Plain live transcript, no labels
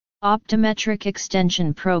Optometric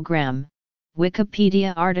Extension Program,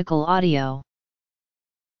 Wikipedia article audio.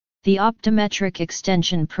 The Optometric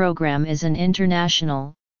Extension Program is an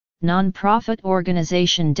international, non-profit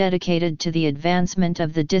organization dedicated to the advancement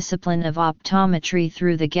of the discipline of optometry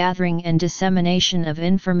through the gathering and dissemination of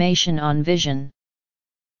information on vision.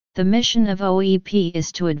 The mission of OEP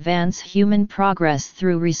is to advance human progress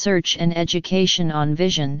through research and education on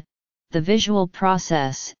vision, the visual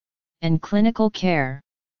process, and clinical care.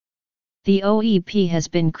 The OEP has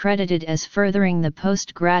been credited as furthering the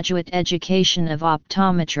postgraduate education of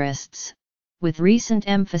optometrists, with recent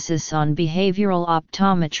emphasis on behavioral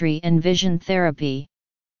optometry and vision therapy.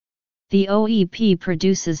 The OEP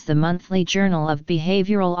produces the monthly Journal of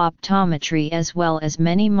Behavioral Optometry as well as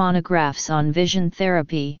many monographs on vision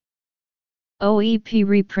therapy. OEP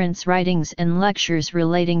reprints writings and lectures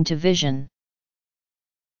relating to vision.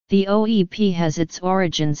 The OEP has its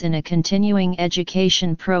origins in a continuing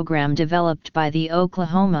education program developed by the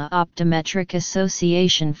Oklahoma Optometric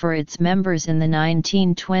Association for its members in the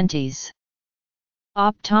 1920s.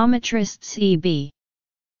 Optometrists E.B.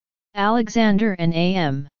 Alexander and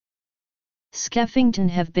A.M. Skeffington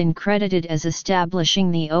have been credited as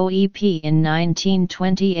establishing the OEP in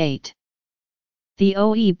 1928. The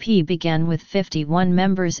OEP began with 51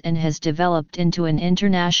 members and has developed into an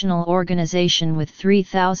international organization with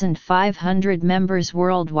 3,500 members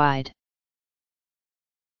worldwide.